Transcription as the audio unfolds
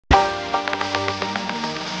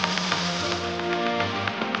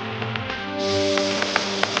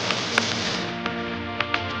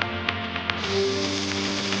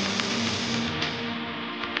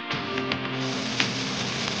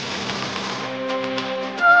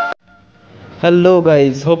Hello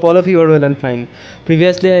guys, hope all of you are well and fine.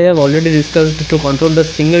 Previously I have already discussed to control the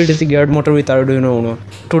single DC geared motor with Arduino UNO.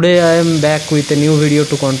 Today I am back with a new video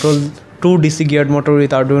to control 2 DC geared motor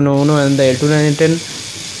with Arduino UNO and the L298N.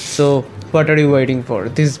 So what are you waiting for?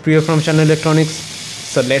 This is Priya from Sun Electronics.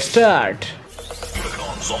 So let's start.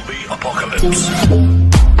 Zombie apocalypse.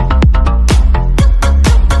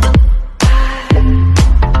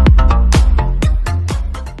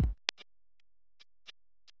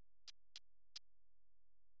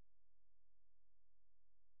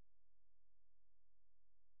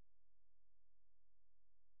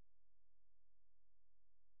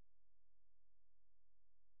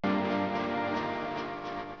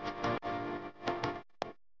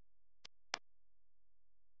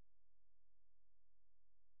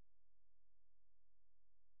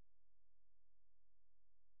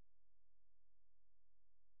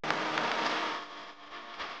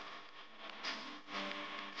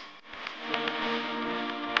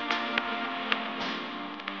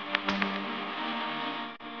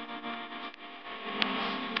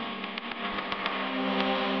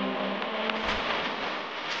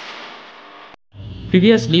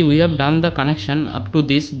 Previously we have done the connection up to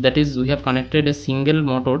this, that is we have connected a single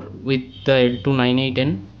motor with the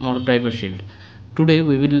L298N Motor Driver Shield. Today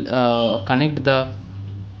we will connect the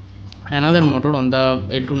another motor on the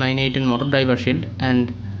L298N Motor Driver Shield,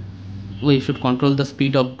 and we should control the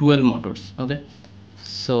speed of dual motors. Okay,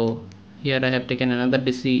 so here I have taken another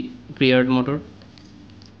DC pre-aired motor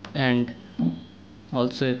and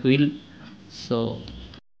also a wheel. So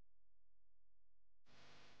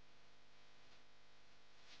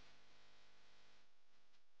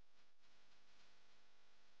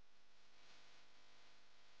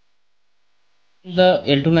the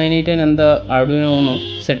L298N and the Arduino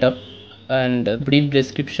UNO setup and brief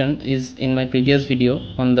description is in my previous video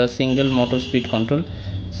on the single motor speed control.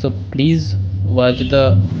 So please watch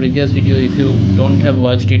the previous video if you don't have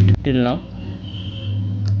watched it till now,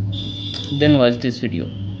 then watch this video.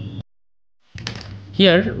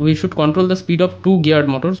 Here we should control the speed of two geared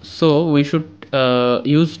motors, so we should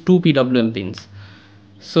use two PWM pins.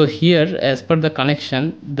 So here, as per the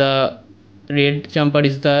connection, the red jumper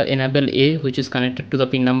is the enable A, which is connected to the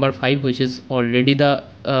pin number 5, which is already the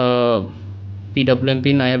PWM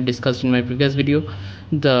pin I have discussed in my previous video.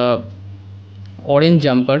 The orange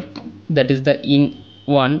jumper, that is the in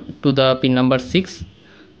 1 to the pin number 6,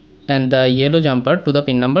 and the yellow jumper to the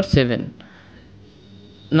pin number 7.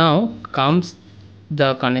 Now comes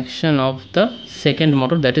the connection of the second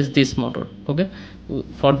motor, that is this motor. Okay,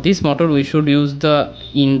 for this motor we should use the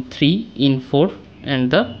in 3, in 4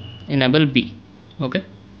 and the enable B. Okay,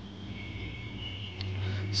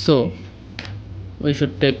 so we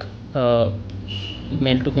should take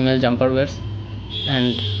male to female jumper wires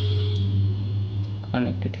and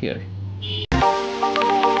connect it here.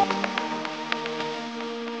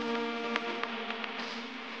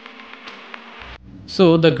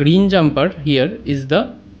 So the green jumper here is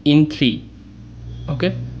the in 3.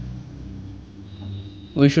 Okay,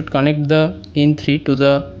 we should connect the in 3 to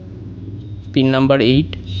the pin number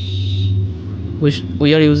 8.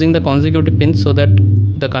 We are using the consecutive pins so that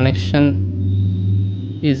the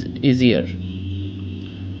connection is easier.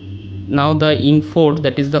 Now the in 4,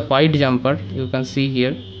 that is the white jumper, you can see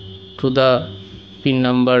here, to the pin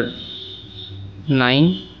number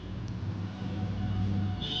 9.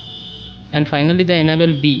 And finally the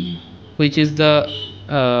enable B, which is the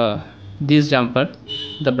this jumper,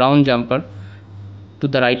 the brown jumper to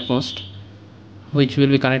the rightmost, which will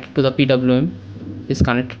be connected to the PWM, is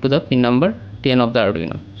connected to the pin number 10 of the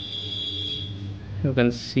Arduino. You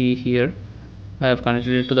can see here I have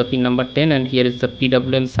connected it to the pin number 10, and here is the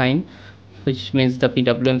PWM sign, which means the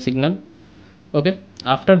PWM signal. Okay,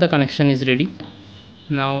 after the connection is ready,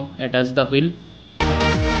 now attach the wheel.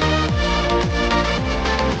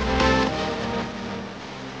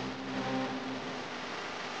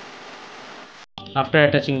 After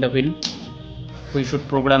attaching the wheel, we should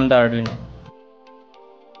program the Arduino.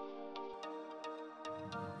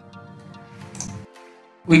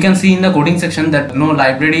 We can see in the coding section that no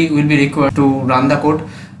library will be required to run the code.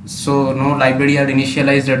 So no library are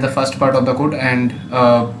initialized at the first part of the code, and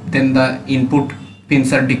then the input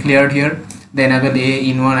pins are declared here. The enable A,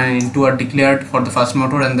 in 1 and in 2 are declared for the first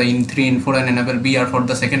motor, and the in 3, in 4 and enable B are for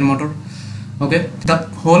the second motor. Okay, the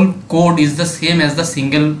whole code is the same as the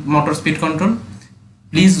single motor speed control.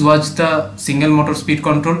 Please watch the single motor speed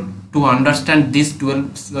control to understand this dual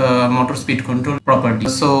motor speed control property.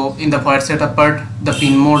 So in the wire setup part, the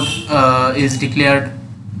pin mode is declared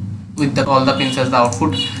with all the pins as the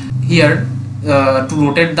output. Here to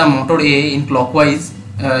rotate the motor A in clockwise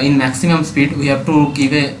in maximum speed, we have to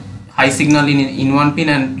give a high signal in one pin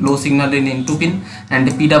and low signal in two pin, and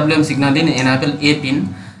the PWM signal in enable A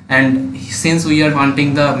pin. And since we are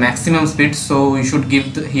wanting the maximum speed, so we should give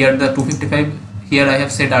here the 255. Here I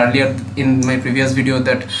have said earlier in my previous video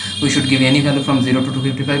that we should give any value from 0 to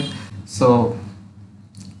 255. So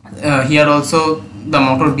here also the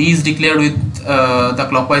motor B is declared with the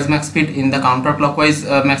clockwise max speed. In the counterclockwise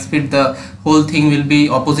max speed, the whole thing will be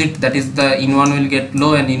opposite, that is the in 1 will get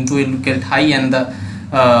low and in 2 will get high, and the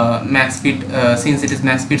max speed, since it is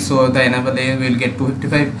max speed, so the enable A will get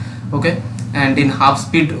 255. okay. And in half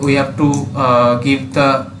speed we have to give the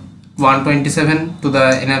 127 to the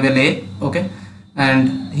enable A. okay.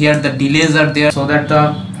 And here the delays are there so that the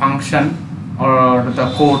function or the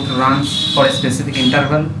code runs for a specific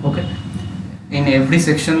interval. okay. In every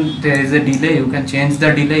section there is a delay. You can change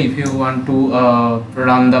the delay if you want to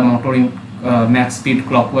run the motor in max speed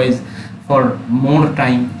clockwise for more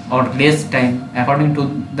time or less time. According to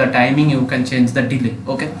the timing you can change the delay.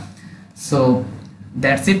 okay. So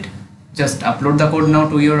that's it. Just upload the code now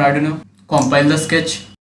to your Arduino, compile the sketch.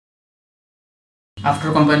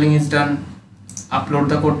 After compiling is done, upload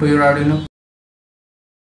the code to your Arduino,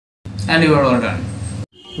 and you are all done.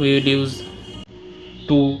 We will use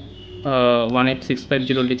two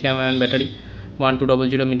 18650 lithium ion battery,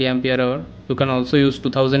 1200 milliampere hour. You can also use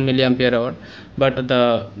 2000 milliampere hour, but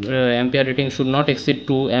the ampere rating should not exceed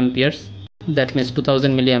 2 amperes. That means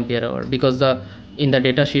 2000 milliampere hour, because in the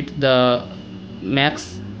data sheet the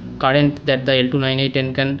max current that the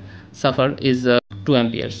L298N can suffer is 2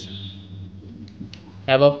 amperes.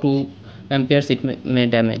 Above 2 amperes it may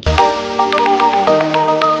damage.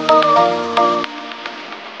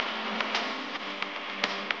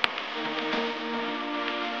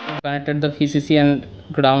 Connected the VCC and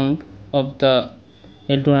ground of the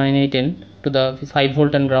L298N to the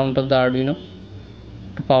 5V and ground of the Arduino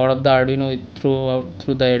to power up the Arduino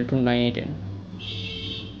through the L298N.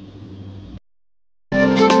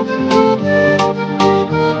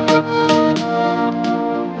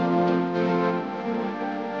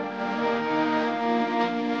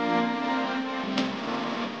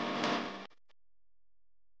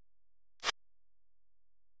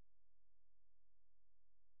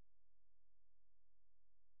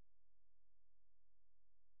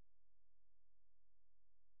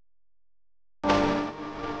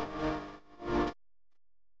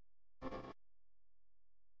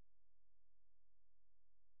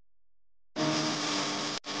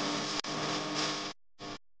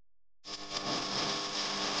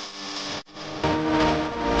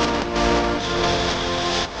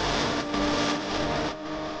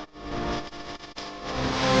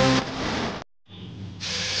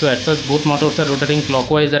 So at first both motors are rotating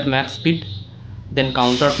clockwise at max speed, then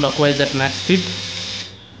counterclockwise at max speed,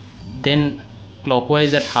 then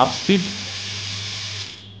clockwise at half speed,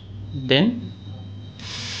 then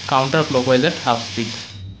counterclockwise at half speed,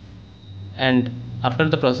 and after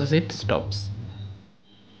the process it stops.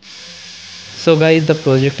 So guys, the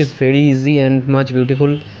project is very easy and much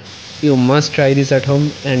beautiful. You must try this at home,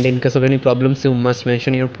 and in case of any problems you must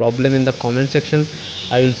mention your problem in the comment section.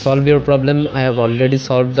 I will solve your problem. I have already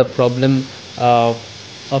solved the problem of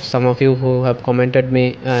some of you who have commented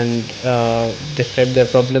me and described their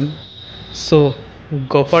problem. So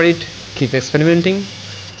go for it, keep experimenting.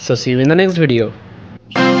 So see you in the next video.